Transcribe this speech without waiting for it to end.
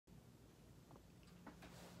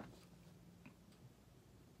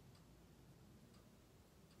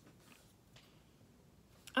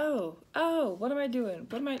Oh, what am I doing?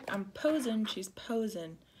 I'm posing, she's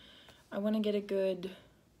posing. I want to get a good,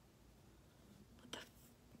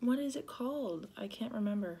 what is it called? I can't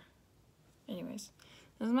remember. Anyways,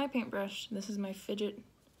 this is my paintbrush. This is my fidget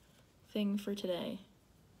thing for today.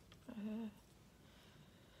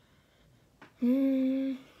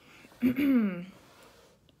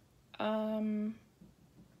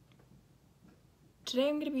 Today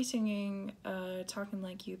I'm going to be singing Talking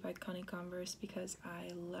Like You by Connie Converse because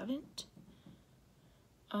I love it.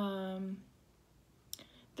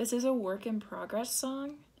 This is a work in progress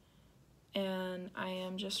song, and I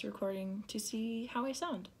am just recording to see how I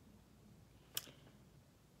sound.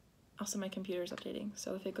 Also, my computer's updating,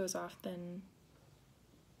 so if it goes off, then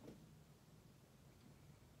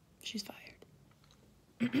she's fired.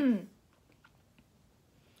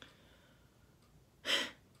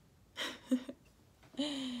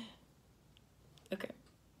 Okay,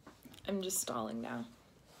 I'm just stalling now.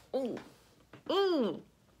 Ooh, ooh.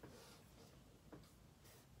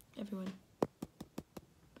 Everyone,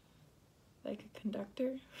 like a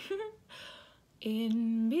conductor.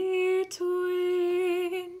 In between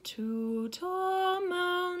two tall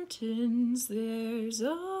mountains, there's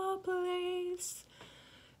a place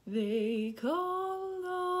they call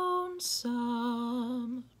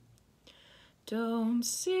lonesome. Don't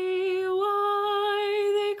see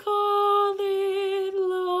why they call it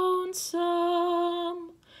lonesome.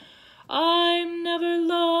 I'm never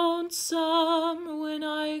lonesome when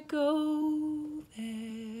I go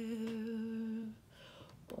there.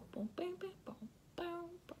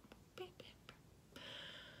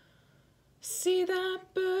 See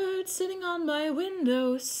that bird sitting on my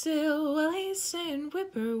windowsill while he's saying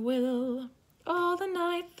whippoorwill all the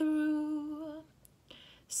night through.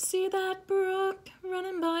 See that brook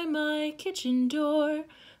running by my kitchen door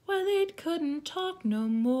while it couldn't talk no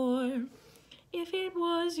more if it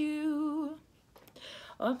was you.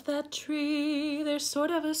 Up that tree there's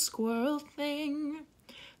sort of a squirrel thing,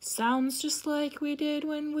 sounds just like we did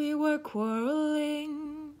when we were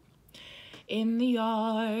quarreling. In the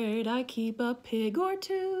yard I keep a pig or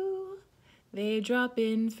two, they drop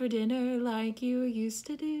in for dinner like you used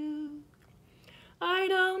to do. I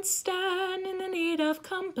don't stand in the need of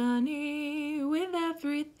company with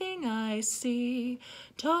everything I see,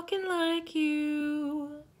 talking like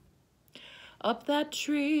you. Up that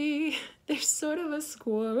tree, there's sort of a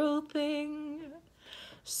squirrel thing,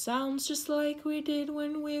 sounds just like we did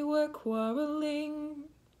when we were quarreling.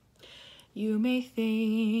 You may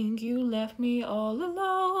think you left me all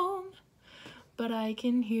alone, but I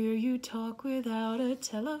can hear you talk without a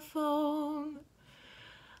telephone.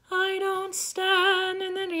 I don't stand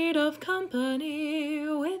in the need of company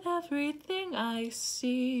with everything I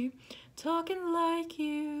see, talking like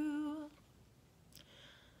you.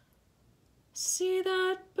 See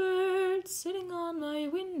that bird sitting on my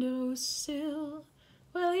windowsill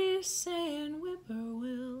while he's saying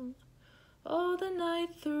whippoorwill all the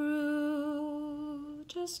night through,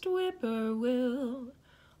 just whippoorwill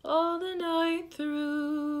all the night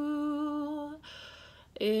through.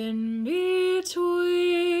 In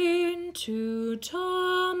between two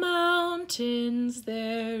tall mountains,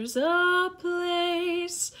 there's a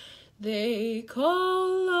place they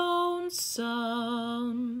call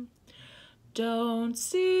lonesome. Don't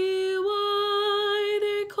see why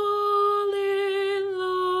they call it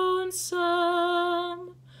lonesome.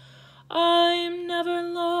 I'm never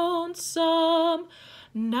lonesome,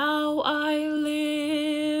 now I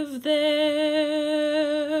live there.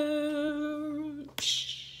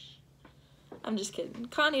 I'm just kidding.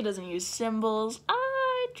 Connie doesn't use symbols.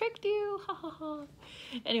 I tricked you. Ha ha ha.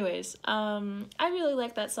 Anyways, I really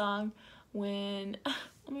like that song when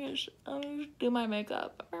let me just do my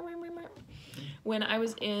makeup. When I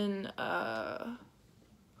was in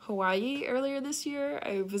Hawaii earlier this year,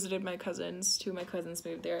 I visited my cousins. Two of my cousins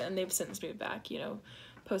moved there, and they've since moved back, you know,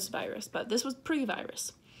 post-virus. But this was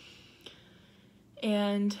pre-virus.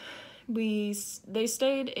 And they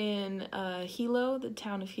stayed in Hilo, the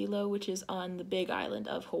town of Hilo, which is on the big island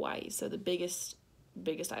of Hawaii, so the biggest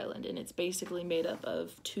island, and it's basically made up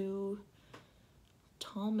of two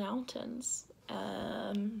tall mountains.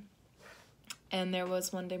 And there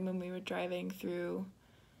was one day when we were driving through,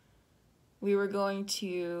 we were going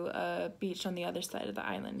to a beach on the other side of the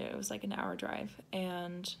island. It was like an hour drive,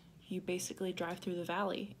 and you basically drive through the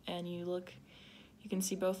valley, and you can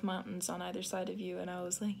see both mountains on either side of you, and I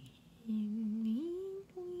was like,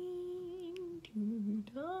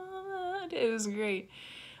 it was great.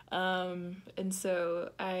 And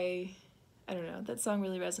so I don't know, that song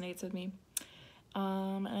really resonates with me,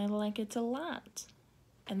 and I like it a lot,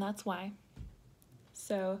 and that's why.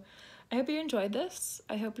 So I hope you enjoyed this.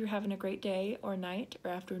 I hope you're having a great day or night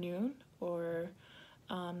or afternoon or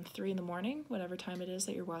 3 in the morning, whatever time it is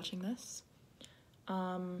that you're watching this.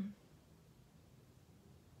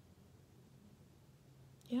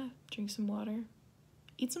 Yeah, drink some water.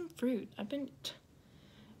 Eat some fruit.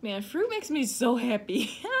 Man, fruit makes me so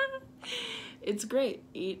happy. It's great.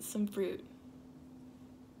 Eat some fruit.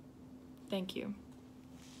 Thank you.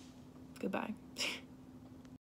 Goodbye.